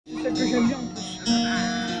C'est celle que j'aime bien en plus.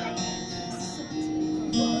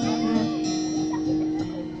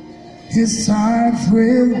 It starts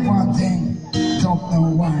with one thing, don't know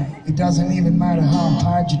why. It doesn't even matter how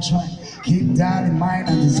hard you try. Keep that in mind,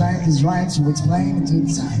 I designed this rhyme to explain it to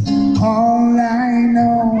time. All I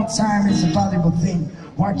know, time is a valuable thing.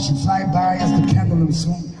 Watch it fly by as the pendulum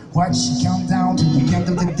swing. Watch it count down to the end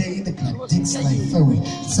of the day. The clock ticks like away.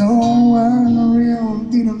 So unreal,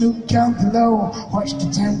 didn't look out below. Watch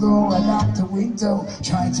the time go right out the window.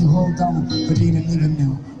 Try to hold on, but didn't even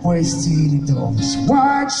know. Wasted indoors.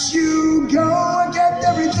 Watch you go and get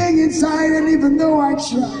everything inside. And even though I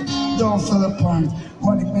tried, it all fell apart.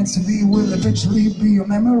 What it meant to be will eventually be a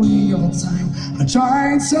memory of a time. I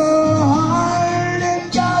tried so hard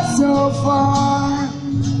and got so far,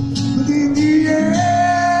 but in the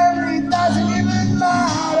end it doesn't even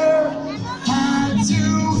matter. Had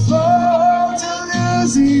to fall to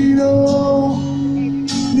lose it all. In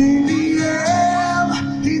the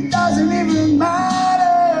end it doesn't even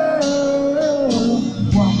matter.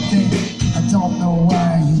 One thing, I don't know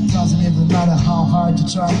why. It doesn't even matter how hard you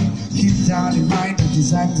try. Keep that in mind, I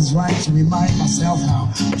designed this rhyme to remind myself how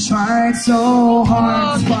I tried so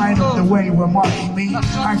hard in spite of the way you were mocking me,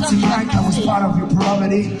 acting like I was part of your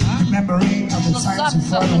poverty, remembering of the times you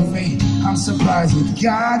fought with me. I'm surprised we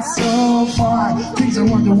got so far. Things I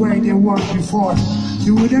weren't the way they were before.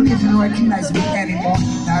 You wouldn't even recognize me anymore.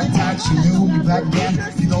 Now that you knew me back then,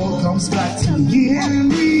 it all comes back to me. In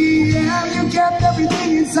the end, you kept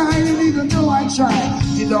everything inside, and even though I tried,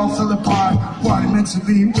 it all fell apart. What it meant to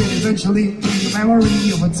be will eventually be the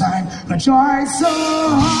memory of a time. I tried so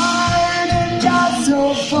hard and got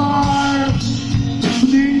so far, but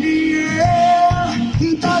in the end,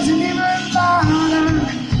 it doesn't even matter.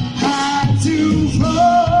 Had to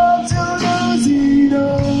fall to lose it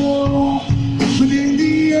all, but in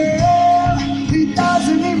the end, it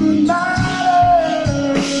doesn't even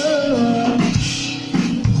matter.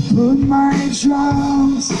 I put my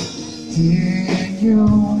trust in you,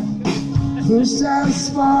 pushed as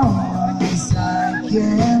far as I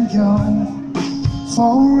can go. For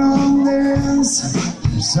all this,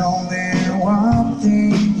 there's only one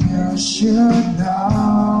thing you should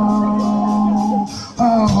know.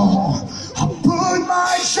 Oh, I put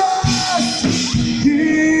my trust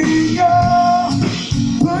in you,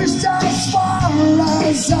 pushed as far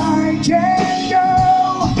as I can go.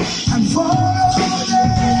 And for all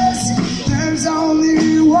this, there's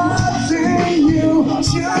only one thing you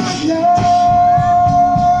should know.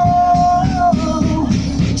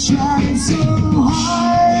 Tried so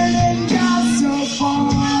hard and got so far,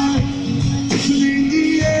 but in the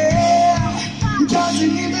end, it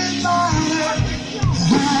doesn't even matter. I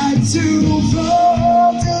had to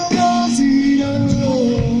fall to lose it all,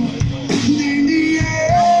 but in the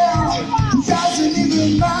end, it doesn't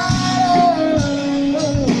even matter.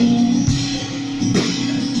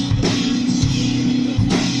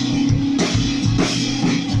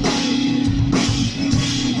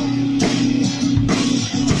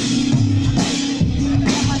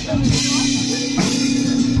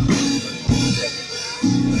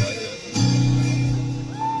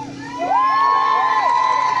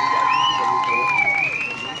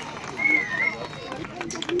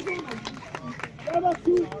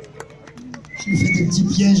 Je lui fais des petits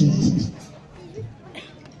pièges.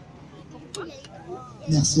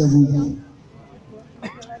 Merci à vous.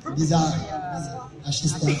 Bizarre.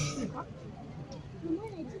 Hachista.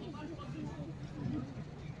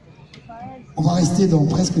 On va rester dans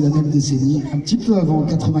presque la même décennie, un petit peu avant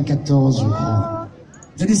 94, je crois.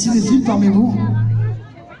 Il y a des cinéphiles parmi vous?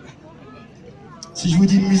 Si je vous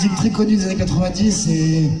dis une musique très connue des années 90,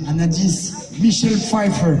 c'est un indice. Michel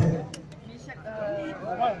Pfeiffer.